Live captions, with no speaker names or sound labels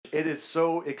It is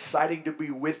so exciting to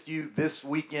be with you this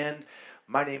weekend.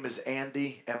 My name is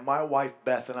Andy, and my wife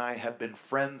Beth and I have been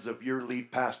friends of your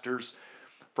lead pastors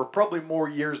for probably more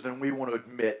years than we want to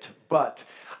admit. But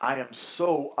I am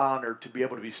so honored to be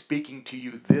able to be speaking to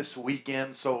you this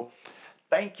weekend. So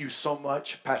thank you so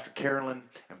much, Pastor Carolyn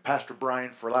and Pastor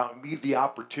Brian, for allowing me the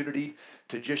opportunity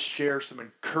to just share some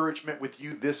encouragement with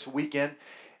you this weekend.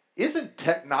 Isn't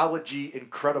technology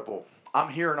incredible? I'm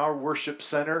here in our worship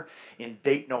center in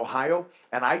Dayton, Ohio,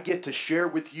 and I get to share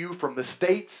with you from the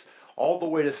States all the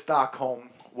way to Stockholm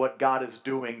what God is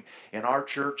doing in our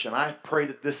church. And I pray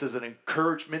that this is an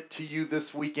encouragement to you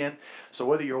this weekend. So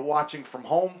whether you're watching from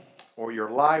home or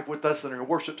you're live with us in our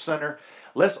worship center,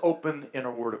 let's open in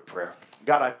a word of prayer.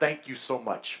 God, I thank you so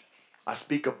much. I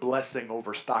speak a blessing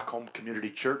over Stockholm Community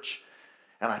Church,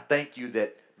 and I thank you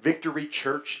that Victory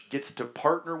Church gets to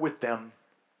partner with them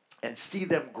and see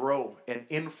them grow and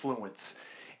influence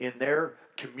in their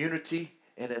community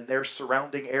and in their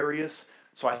surrounding areas.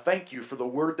 So I thank you for the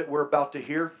word that we're about to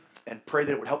hear and pray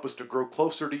that it would help us to grow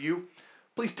closer to you.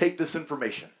 Please take this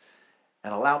information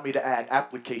and allow me to add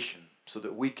application so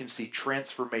that we can see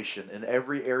transformation in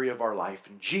every area of our life.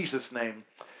 In Jesus' name,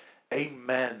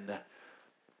 amen.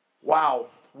 Wow,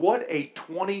 what a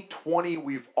 2020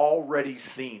 we've already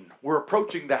seen. We're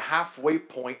approaching the halfway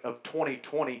point of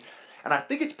 2020, and I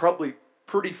think it's probably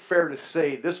pretty fair to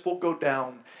say this will go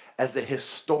down as a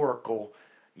historical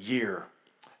year.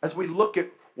 As we look at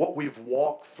what we've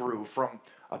walked through, from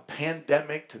a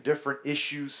pandemic to different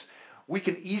issues, we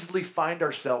can easily find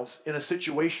ourselves in a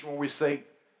situation where we say,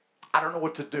 I don't know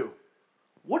what to do.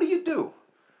 What do you do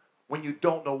when you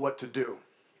don't know what to do?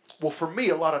 Well, for me,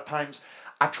 a lot of times,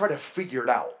 I try to figure it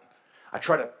out. I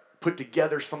try to put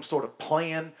together some sort of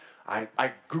plan.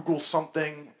 I Google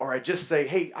something, or I just say,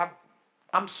 hey,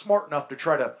 I'm smart enough to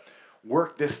try to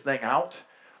work this thing out.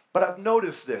 But I've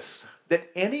noticed this, that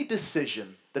any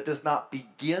decision that does not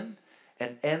begin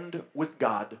and end with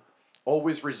God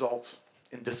always results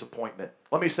in disappointment.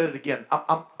 Let me say it again.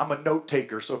 I'm a note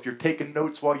taker, so if you're taking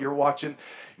notes while you're watching, you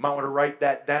might want to write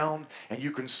that down, and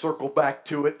you can circle back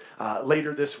to it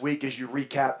later this week as you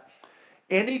recap.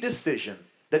 Any decision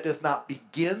that does not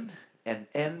begin and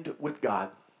end with God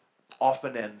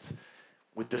often ends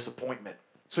with disappointment.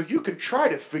 So you can try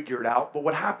to figure it out, but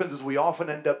what happens is we often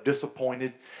end up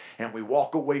disappointed, and we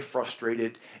walk away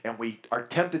frustrated, and we are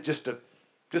tempted just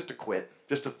to quit,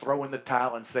 just to throw in the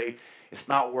towel and say, it's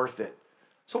not worth it.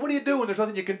 So what do you do when there's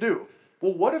nothing you can do?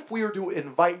 Well, what if we are to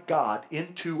invite God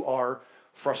into our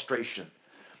frustration?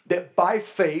 That by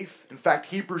faith, in fact,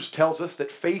 Hebrews tells us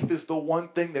that faith is the one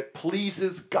thing that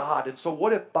pleases God. And so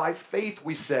what if by faith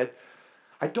we said,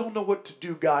 I don't know what to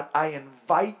do, God. I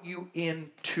invite you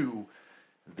into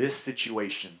this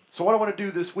situation. So what I want to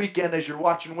do this weekend as you're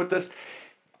watching with us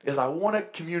is I want to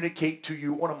communicate to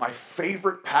you one of my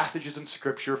favorite passages in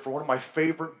Scripture for one of my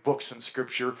favorite books in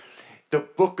Scripture, the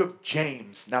book of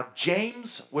James. Now,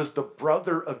 James was the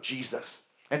brother of Jesus.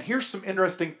 And here's some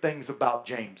interesting things about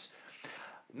James.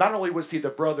 Not only was he the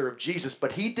brother of Jesus,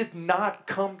 but he did not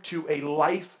come to a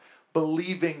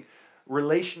life-believing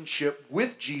relationship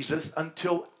with Jesus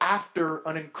until after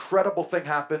an incredible thing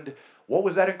happened. What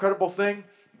was that incredible thing?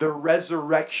 The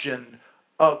resurrection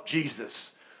of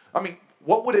Jesus. I mean,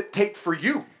 what would it take for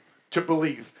you to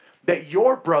believe that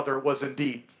your brother was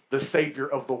indeed the Savior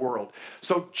of the world?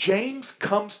 So James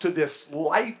comes to this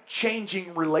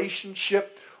life-changing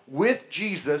relationship with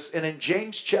Jesus, and in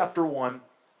James chapter 1,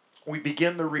 we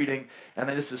begin the reading, and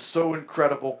this is so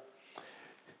incredible.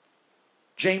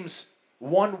 James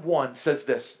 1:1 says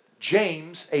this,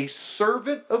 James, a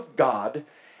servant of God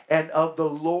and of the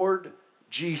Lord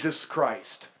Jesus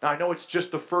Christ. Now, I know it's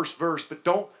just the first verse, but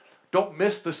don't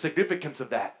miss the significance of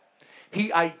that.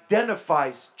 He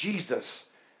identifies Jesus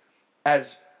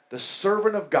as the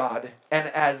servant of God and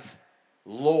as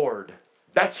Lord.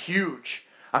 That's huge.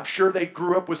 I'm sure they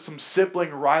grew up with some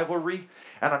sibling rivalry,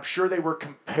 and I'm sure they were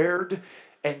compared.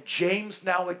 And James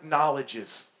now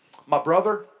acknowledges, my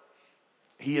brother,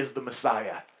 he is the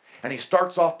Messiah. And he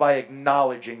starts off by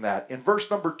acknowledging that. In verse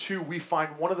number 2, we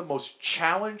find one of the most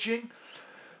challenging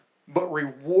but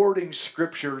rewarding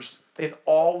scriptures in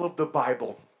all of the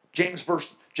Bible. James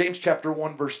chapter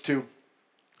 1, verse 2.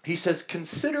 He says,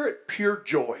 consider it pure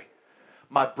joy,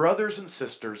 my brothers and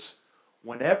sisters,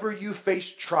 whenever you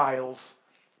face trials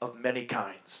of many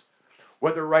kinds.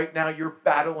 Whether right now you're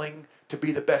battling to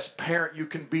be the best parent you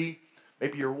can be,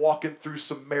 maybe you're walking through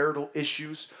some marital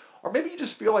issues, or maybe you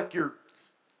just feel like you're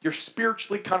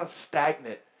spiritually kind of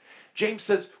stagnant. James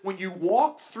says, when you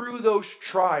walk through those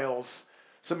trials,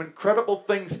 some incredible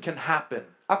things can happen.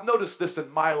 I've noticed this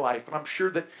in my life, and I'm sure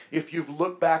that if you've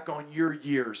looked back on your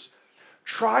years,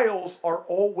 trials are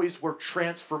always where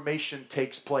transformation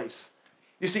takes place.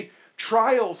 You see,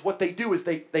 trials, what they do is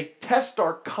they test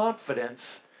our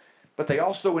confidence, but they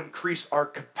also increase our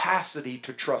capacity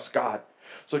to trust God.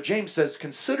 So James says,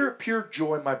 consider it pure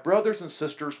joy, my brothers and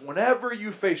sisters, whenever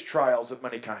you face trials of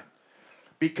many kinds,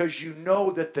 because you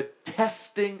know that the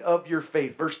testing of your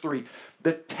faith, verse 3,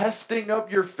 the testing of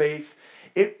your faith,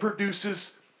 it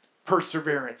produces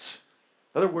perseverance.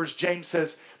 In other words, James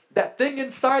says, that thing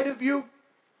inside of you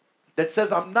that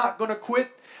says, I'm not going to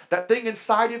quit, that thing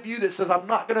inside of you that says, I'm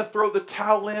not going to throw the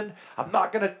towel in, I'm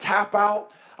not going to tap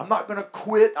out, I'm not going to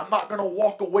quit, I'm not going to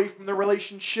walk away from the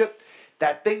relationship,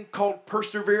 that thing called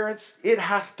perseverance, it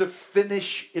has to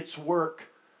finish its work.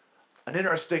 An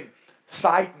interesting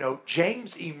side note,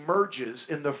 James emerges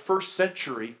in the first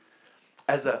century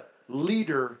as a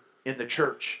leader in the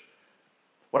church.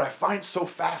 What I find so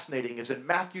fascinating is in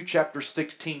Matthew chapter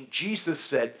 16, Jesus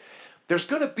said, there's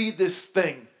going to be this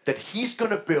thing that he's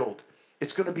going to build.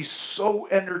 It's going to be so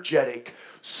energetic,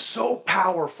 so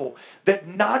powerful, that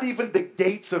not even the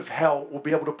gates of hell will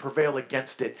be able to prevail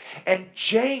against it. And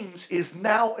James is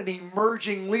now an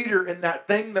emerging leader in that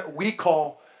thing that we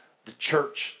call the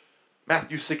church.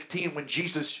 Matthew 16, when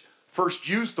Jesus first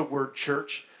used the word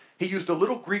church, he used a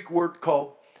little Greek word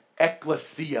called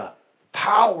ecclesia.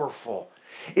 Powerful.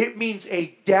 It means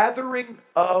a gathering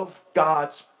of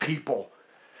God's people.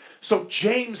 So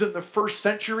James in the first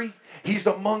century, he's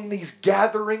among these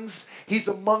gatherings, he's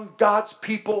among God's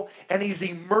people, and he's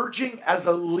emerging as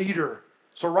a leader.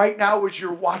 So right now as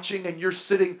you're watching and you're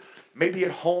sitting maybe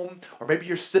at home, or maybe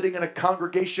you're sitting in a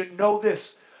congregation, know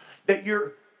this, that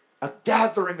you're a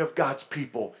gathering of God's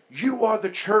people. You are the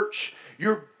church.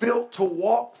 You're built to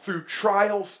walk through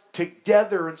trials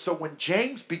together. And so when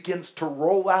James begins to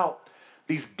roll out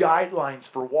these guidelines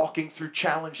for walking through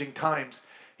challenging times,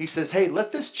 he says, hey,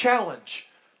 let this challenge,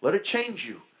 let it change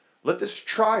you. Let this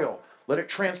trial, let it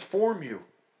transform you.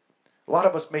 A lot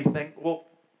of us may think, well,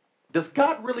 does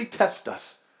God really test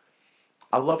us?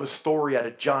 I love a story out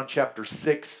of John chapter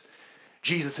 6.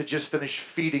 Jesus had just finished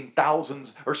feeding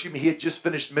thousands, he had just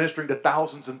finished ministering to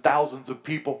thousands and thousands of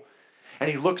people. And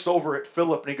he looks over at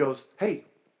Philip and he goes, hey,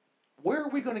 where are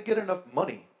we going to get enough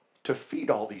money to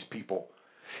feed all these people?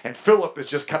 And Philip is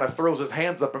just kind of throws his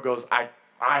hands up and goes, I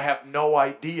have no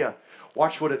idea.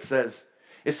 Watch what it says.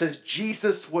 It says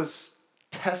Jesus was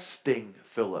testing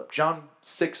Philip. John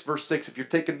 6 verse 6. If you're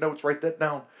taking notes, write that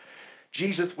down.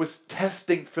 Jesus was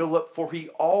testing Philip, for he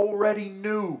already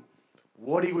knew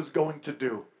what he was going to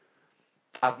do.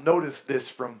 I've noticed this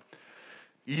from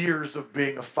years of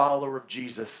being a follower of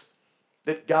Jesus,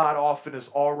 that God often is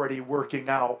already working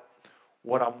out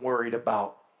what I'm worried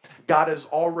about. God is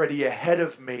already ahead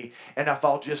of me, and if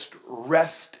I'll just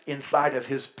rest inside of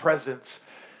his presence,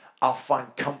 I'll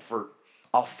find comfort.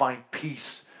 I'll find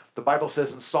peace. The Bible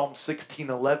says in Psalm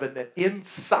 16:11 that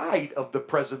inside of the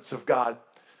presence of God,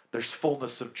 there's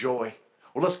fullness of joy.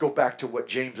 Well, let's go back to what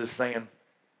James is saying.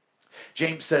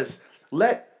 James says,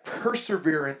 let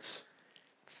perseverance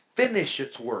finish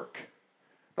its work.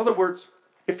 In other words,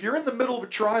 if you're in the middle of a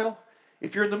trial,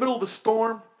 if you're in the middle of a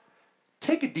storm,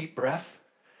 take a deep breath.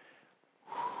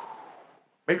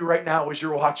 Maybe right now as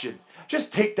you're watching,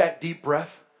 just take that deep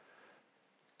breath.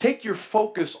 Take your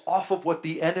focus off of what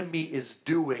the enemy is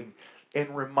doing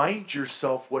and remind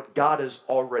yourself what God has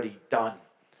already done.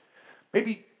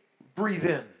 Maybe breathe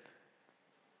in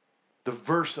the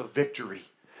verse of victory.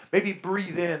 Maybe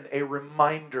breathe in a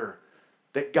reminder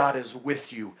that God is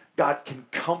with you. God can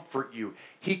comfort you.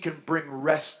 He can bring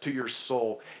rest to your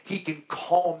soul. He can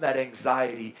calm that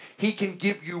anxiety. He can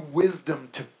give you wisdom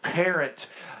to parent.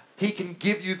 He can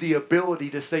give you the ability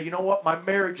to say, you know what, my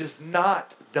marriage is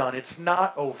not done. It's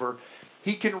not over.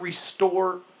 He can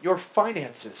restore your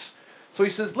finances. So he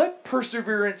says, let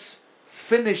perseverance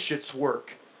finish its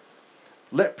work.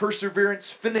 Let perseverance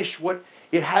finish what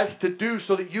it has to do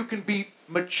so that you can be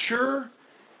mature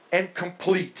and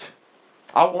complete.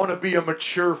 I want to be a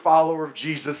mature follower of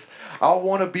Jesus. I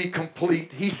want to be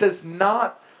complete. He says,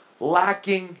 not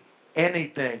lacking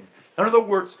anything. In other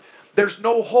words, there's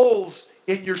no holes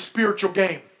in your spiritual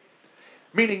game.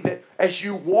 Meaning that as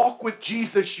you walk with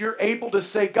Jesus, you're able to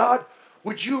say, God,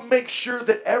 would you make sure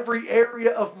that every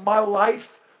area of my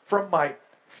life, from my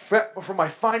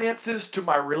finances to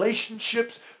my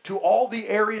relationships to all the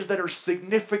areas that are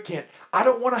significant, I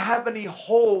don't want to have any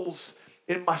holes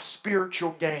in my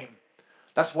spiritual game.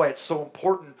 That's why it's so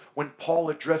important when Paul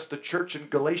addressed the church in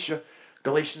Galatia,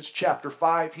 Galatians chapter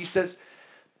 5, he says,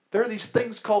 there are these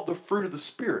things called the fruit of the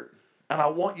Spirit, and I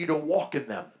want you to walk in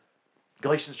them.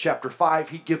 Galatians chapter 5,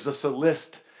 he gives us a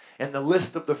list. And the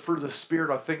list of the fruit of the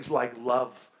Spirit are things like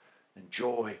love and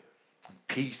joy and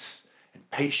peace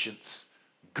and patience,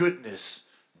 goodness,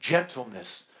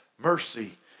 gentleness,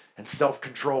 mercy, and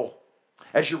self-control.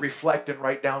 As you reflect and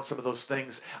write down some of those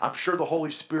things, I'm sure the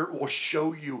Holy Spirit will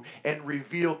show you and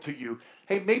reveal to you,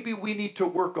 hey, maybe we need to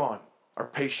work on our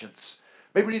patience.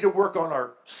 Maybe we need to work on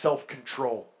our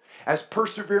self-control. As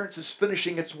perseverance is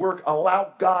finishing its work,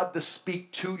 allow God to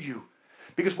speak to you.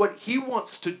 Because what he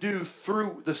wants to do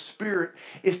through the Spirit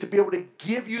is to be able to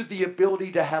give you the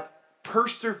ability to have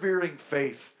persevering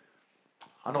faith.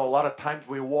 I know a lot of times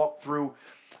we walk through,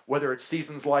 whether it's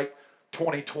seasons like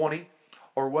 2020,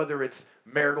 or whether it's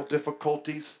marital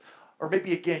difficulties, or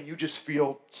maybe again, you just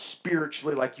feel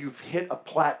spiritually like you've hit a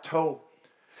plateau.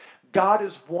 God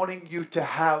is wanting you to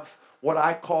have what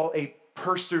I call a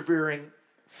persevering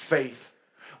faith.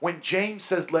 When James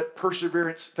says, let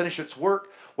perseverance finish its work,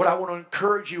 what I want to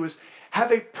encourage you is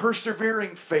have a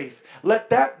persevering faith. Let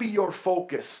that be your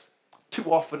focus.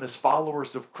 Too often as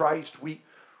followers of Christ, we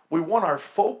want our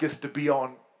focus to be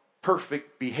on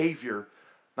perfect behavior,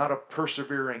 not a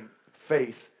persevering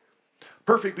faith.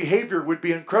 Perfect behavior would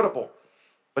be incredible,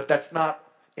 but that's not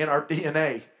in our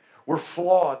DNA. We're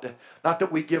flawed. Not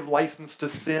that we give license to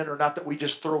sin or not that we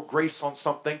just throw grace on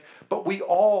something, but we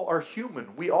all are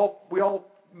human. We all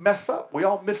mess up. We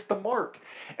all miss the mark.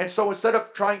 And so instead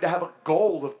of trying to have a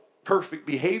goal of perfect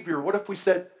behavior, what if we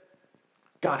said,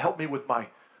 God, help me with my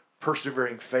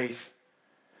persevering faith?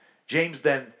 James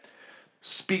then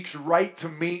speaks right to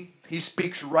me. He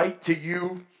speaks right to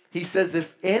you. He says,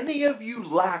 if any of you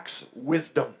lacks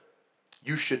wisdom,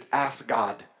 you should ask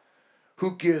God,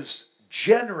 who gives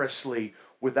generously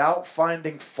without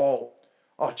finding fault.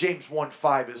 Oh, James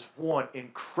 1:5 is one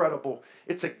incredible,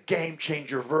 it's a game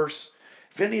changer verse.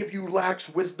 If any of you lacks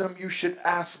wisdom, you should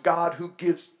ask God, who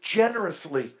gives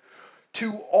generously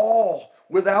to all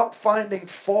without finding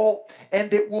fault,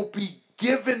 and it will be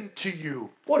given to you.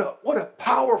 What a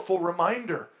powerful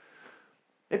reminder.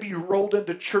 Maybe you rolled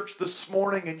into church this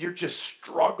morning and you're just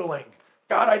struggling.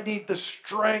 God, I need the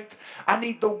strength. I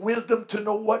need the wisdom to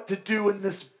know what to do in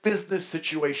this business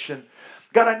situation.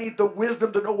 God, I need the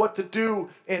wisdom to know what to do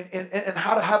and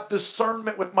how to have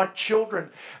discernment with my children.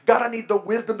 God, I need the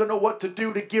wisdom to know what to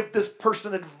do to give this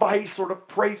person advice or to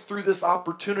pray through this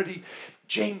opportunity.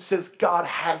 James says God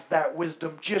has that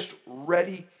wisdom just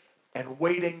ready and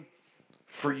waiting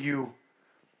for you.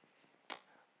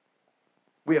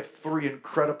 We have 3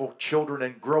 incredible children,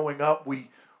 and growing up, we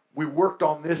worked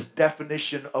on this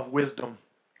definition of wisdom.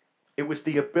 It was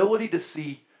the ability to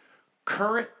see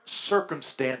current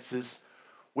circumstances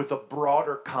with a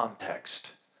broader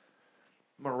context.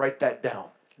 I'm going to write that down.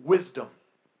 Wisdom,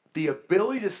 the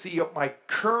ability to see my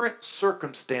current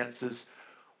circumstances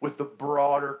with the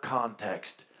broader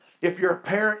context. If you're a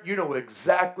parent, you know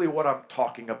exactly what I'm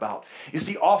talking about. You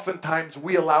see, oftentimes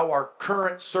we allow our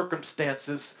current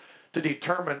circumstances to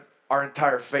determine our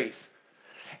entire faith.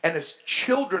 And as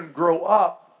children grow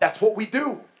up, that's what we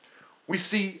do. We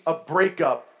see a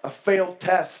breakup, a failed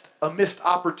test, a missed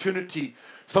opportunity,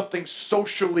 something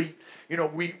socially,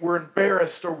 we're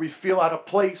embarrassed or we feel out of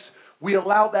place. We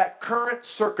allow that current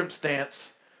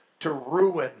circumstance to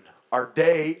ruin our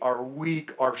day, our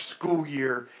week, our school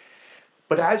year.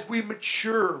 But as we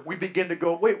mature, we begin to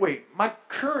go, wait, my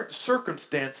current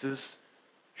circumstances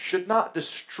should not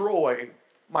destroy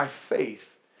my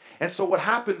faith. And so what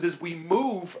happens is we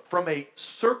move from a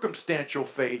circumstantial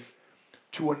faith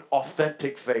to an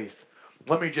authentic faith.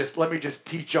 Let me just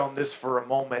teach on this for a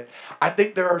moment. I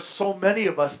think there are so many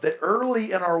of us that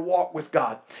early in our walk with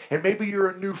God, and maybe you're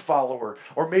a new follower,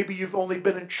 or maybe you've only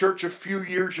been in church a few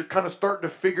years, you're kind of starting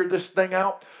to figure this thing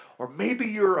out, or maybe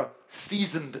you're a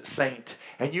seasoned saint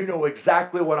and you know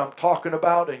exactly what I'm talking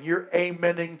about and you're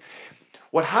amening.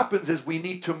 What happens is we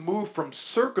need to move from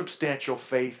circumstantial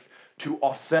faith to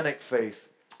authentic faith.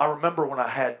 I remember when I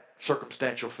had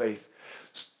circumstantial faith.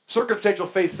 Circumstantial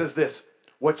faith says this: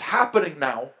 what's happening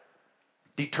now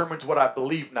determines what I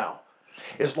believe now.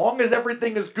 As long as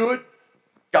everything is good,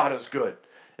 God is good.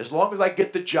 As long as I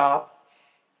get the job,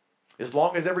 as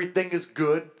long as everything is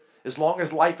good, as long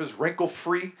as life is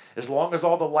wrinkle-free, as long as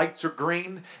all the lights are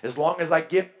green, as long as I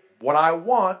get what I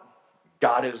want,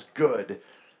 God is good.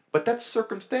 But that's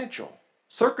circumstantial.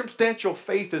 Circumstantial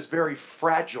faith is very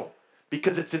fragile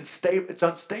because it's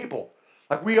unstable.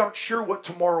 Like we aren't sure what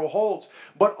tomorrow holds.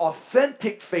 But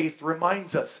authentic faith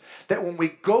reminds us that when we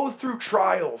go through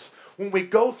trials, when we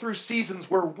go through seasons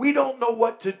where we don't know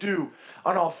what to do,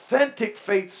 an authentic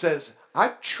faith says,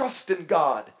 I trust in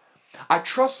God. I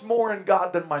trust more in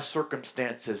God than my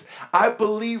circumstances. I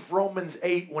believe Romans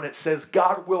 8 when it says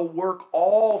God will work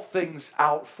all things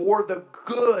out for the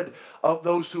good of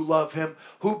those who love him,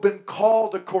 who've been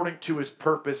called according to his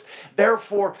purpose.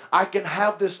 Therefore, I can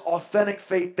have this authentic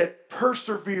faith that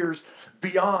perseveres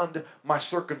beyond my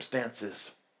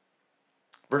circumstances.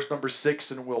 Verse number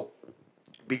 6, and we'll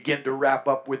begin to wrap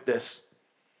up with this.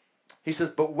 He says,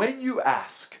 but when you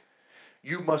ask,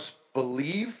 you must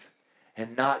believe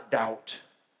and not doubt.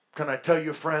 Can I tell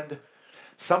you, friend,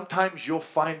 sometimes you'll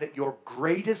find that your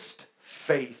greatest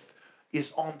faith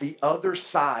is on the other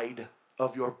side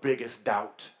of your biggest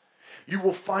doubt. You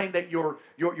will find that your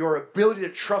ability to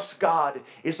trust God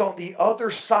is on the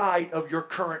other side of your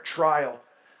current trial.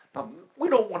 Now, we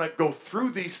don't want to go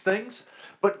through these things,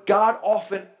 but God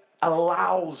often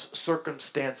allows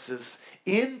circumstances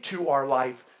into our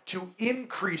life to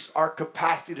increase our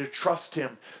capacity to trust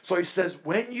him. So he says,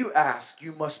 when you ask,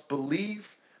 you must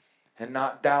believe and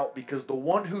not doubt, because the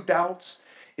one who doubts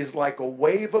is like a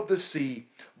wave of the sea,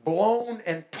 blown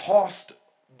and tossed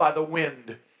by the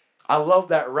wind. I love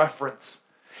that reference.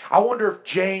 I wonder if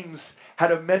James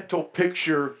had a mental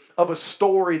picture of a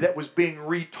story that was being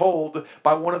retold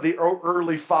by one of the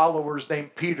early followers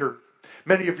named Peter.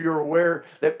 Many of you are aware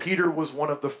that Peter was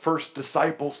one of the first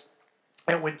disciples.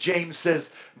 And when James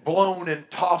says, blown and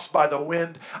tossed by the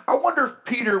wind, I wonder if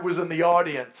Peter was in the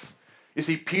audience. You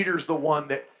see, Peter's the one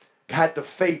that had the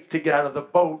faith to get out of the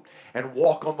boat and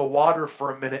walk on the water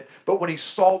for a minute. But when he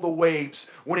saw the waves,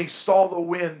 when he saw the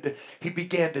wind, he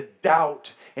began to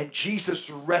doubt. And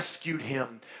Jesus rescued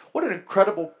him. What an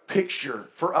incredible picture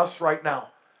for us right now.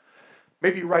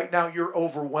 Maybe right now you're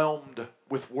overwhelmed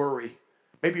with worry.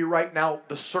 Maybe right now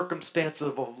the circumstances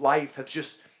of life have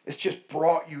just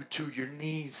brought you to your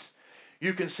knees.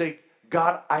 You can say,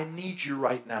 God, I need you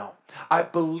right now. I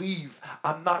believe.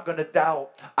 I'm not going to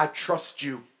doubt. I trust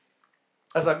you.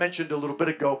 As I mentioned a little bit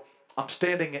ago, I'm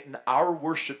standing in our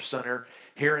worship center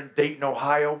here in Dayton,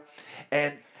 Ohio.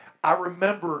 And I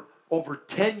remember over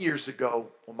 10 years ago,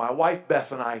 when my wife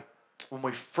Beth and I, when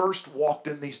we first walked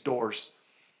in these doors,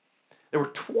 there were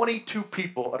 22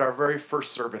 people at our very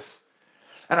first service.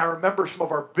 And I remember some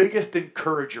of our biggest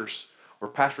encouragers were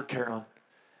Pastor Carolyn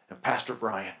and Pastor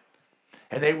Brian.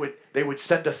 And they would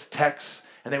send us texts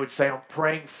and they would say, I'm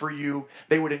praying for you.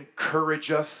 They would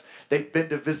encourage us. They've been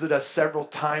to visit us several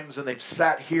times and they've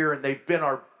sat here and they've been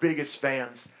our biggest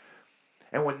fans.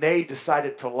 And when they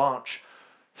decided to launch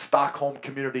Stockholm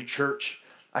Community Church,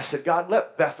 I said, God,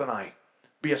 let Beth and I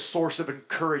be a source of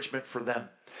encouragement for them.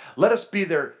 Let us be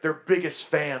their biggest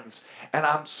fans. And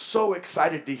I'm so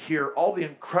excited to hear all the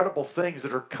incredible things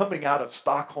that are coming out of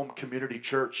Stockholm Community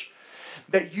Church.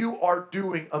 That you are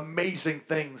doing amazing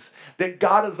things. That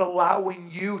God is allowing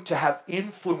you to have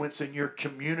influence in your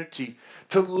community.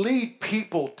 To lead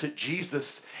people to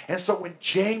Jesus. And so when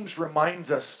James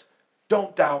reminds us,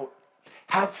 don't doubt.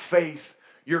 Have faith.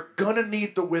 You're going to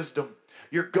need the wisdom.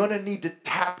 You're going to need to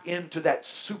tap into that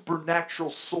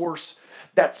supernatural source.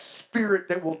 That spirit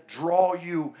that will draw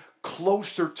you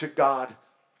closer to God.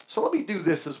 So let me do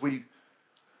this as we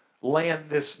land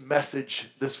this message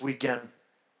this weekend.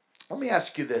 Let me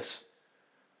ask you this.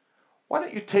 Why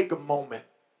don't you take a moment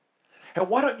and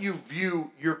why don't you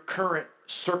view your current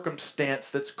circumstance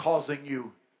that's causing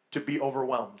you to be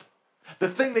overwhelmed? The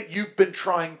thing that you've been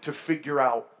trying to figure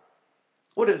out.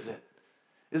 What is it?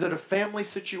 Is it a family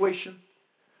situation?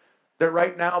 That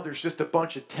right now there's just a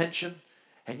bunch of tension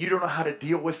and you don't know how to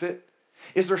deal with it?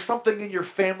 Is there something in your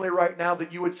family right now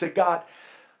that you would say, God,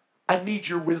 I need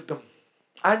your wisdom.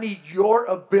 I need your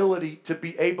ability to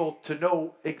be able to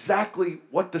know exactly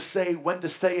what to say, when to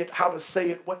say it, how to say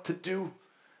it, what to do.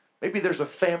 Maybe there's a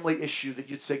family issue that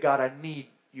you'd say, God, I need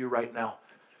you right now.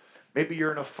 Maybe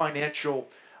you're in a financial,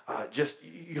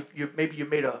 maybe you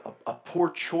made a poor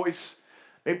choice.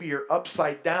 Maybe you're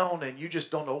upside down and you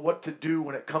just don't know what to do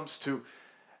when it comes to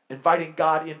inviting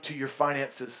God into your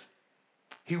finances.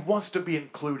 He wants to be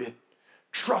included.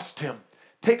 Trust him.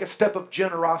 Take a step of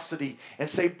generosity and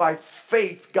say, by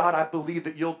faith, God, I believe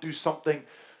that you'll do something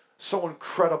so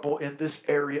incredible in this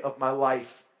area of my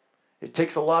life. It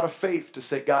takes a lot of faith to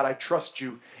say, God, I trust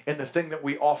you in the thing that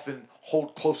we often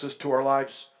hold closest to our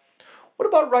lives. What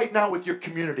about right now with your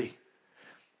community?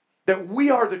 That we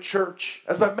are the church,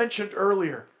 as I mentioned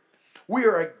earlier. We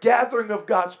are a gathering of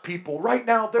God's people. Right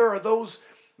now, there are those,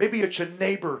 maybe it's a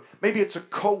neighbor, maybe it's a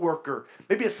coworker,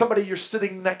 maybe it's somebody you're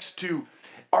sitting next to.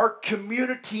 Our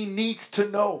community needs to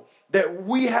know that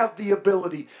we have the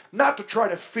ability not to try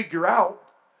to figure out,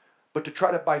 but to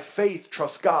try to, by faith,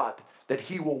 trust God that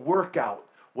he will work out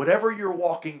whatever you're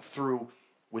walking through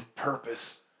with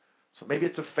purpose. So maybe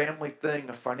it's a family thing,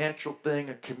 a financial thing,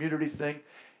 a community thing.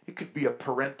 It could be a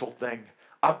parental thing.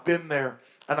 I've been there,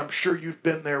 and I'm sure you've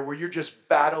been there, where you're just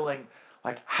battling,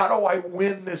 like, how do I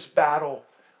win this battle?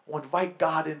 Well, invite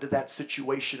God into that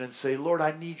situation and say, Lord,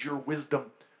 I need your wisdom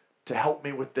to help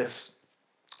me with this.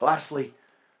 Lastly,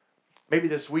 maybe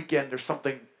this weekend there's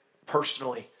something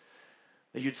personally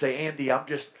that you'd say, Andy,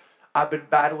 I've been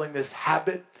battling this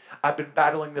habit. I've been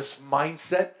battling this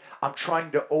mindset. I'm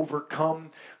trying to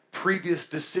overcome previous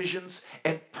decisions.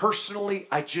 And personally,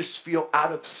 I just feel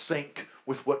out of sync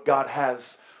with what God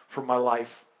has for my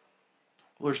life.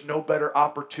 Well, there's no better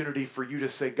opportunity for you to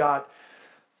say, God,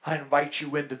 I invite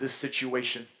you into this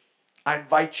situation. I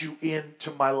invite you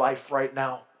into my life right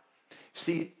now.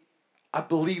 See, I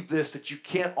believe this, that you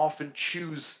can't often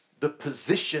choose the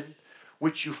position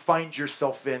which you find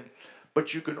yourself in,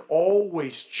 but you can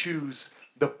always choose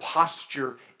the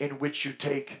posture in which you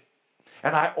take.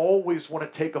 And I always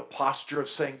want to take a posture of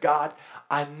saying, God,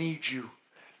 I need you.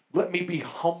 Let me be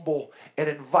humble and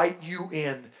invite you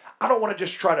in. I don't want to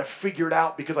just try to figure it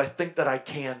out because I think that I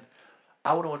can.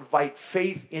 I want to invite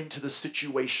faith into the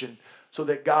situation so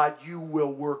that, God, you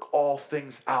will work all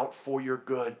things out for your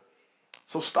good.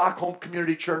 So Stockholm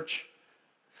Community Church,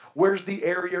 where's the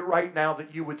area right now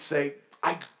that you would say,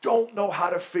 I don't know how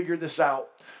to figure this out,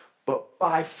 but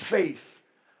by faith,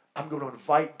 I'm going to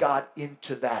invite God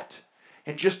into that.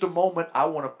 In just a moment, I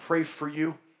want to pray for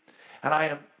you. And I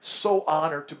am so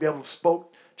honored to be able to speak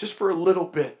just for a little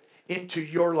bit into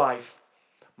your life.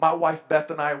 My wife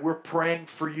Beth and I, we're praying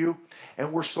for you,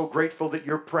 and we're so grateful that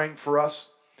you're praying for us.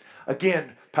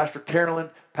 Again, Pastor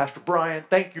Carolyn, Pastor Brian,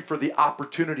 thank you for the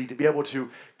opportunity to be able to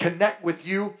connect with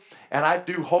you. And I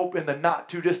do hope in the not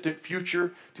too distant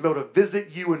future to be able to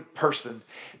visit you in person.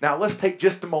 Now let's take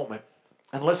just a moment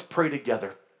and let's pray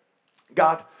together.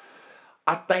 God,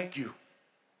 I thank you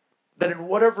that in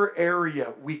whatever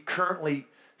area we currently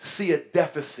see a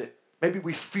deficit, maybe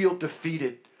we feel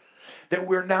defeated, that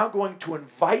we're now going to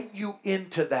invite you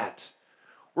into that.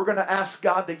 We're going to ask,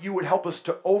 God, that you would help us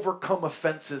to overcome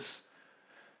offenses,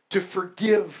 to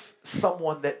forgive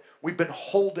someone that we've been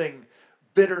holding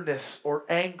bitterness or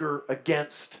anger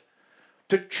against,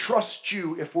 to trust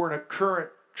you if we're in a current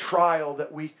trial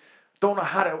that we don't know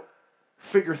how to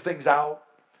figure things out.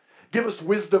 Give us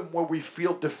wisdom where we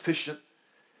feel deficient.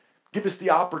 Give us the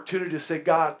opportunity to say,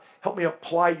 God, help me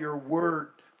apply your word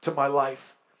to my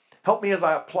life. Help me as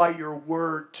I apply your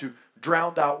word to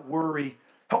drown out worry.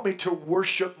 Help me to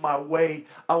worship my way.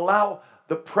 Allow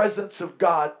the presence of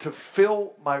God to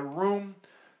fill my room,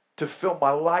 to fill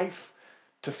my life,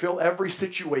 to fill every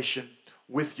situation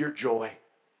with your joy.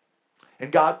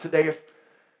 And God, today, if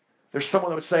there's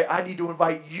someone that would say, I need to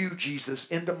invite you, Jesus,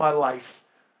 into my life,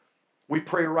 we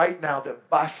pray right now that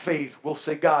by faith we'll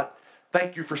say, God,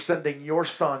 thank you for sending your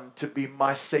son to be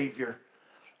my Savior.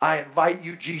 I invite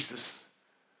you, Jesus,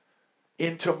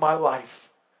 into my life.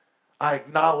 I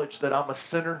acknowledge that I'm a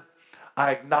sinner.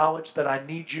 I acknowledge that I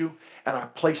need you, and I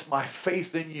place my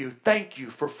faith in you. Thank you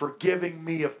for forgiving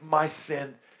me of my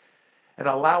sin and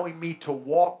allowing me to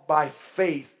walk by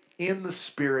faith in the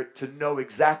Spirit to know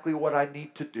exactly what I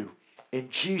need to do. In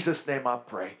Jesus' name I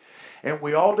pray. And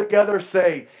we all together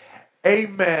say,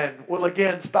 amen. Well,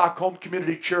 again, Stockholm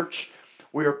Community Church,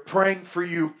 we are praying for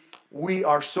you. We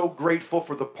are so grateful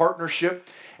for the partnership.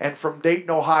 And from Dayton,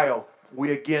 Ohio,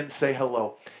 we again say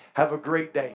hello. Have a great day.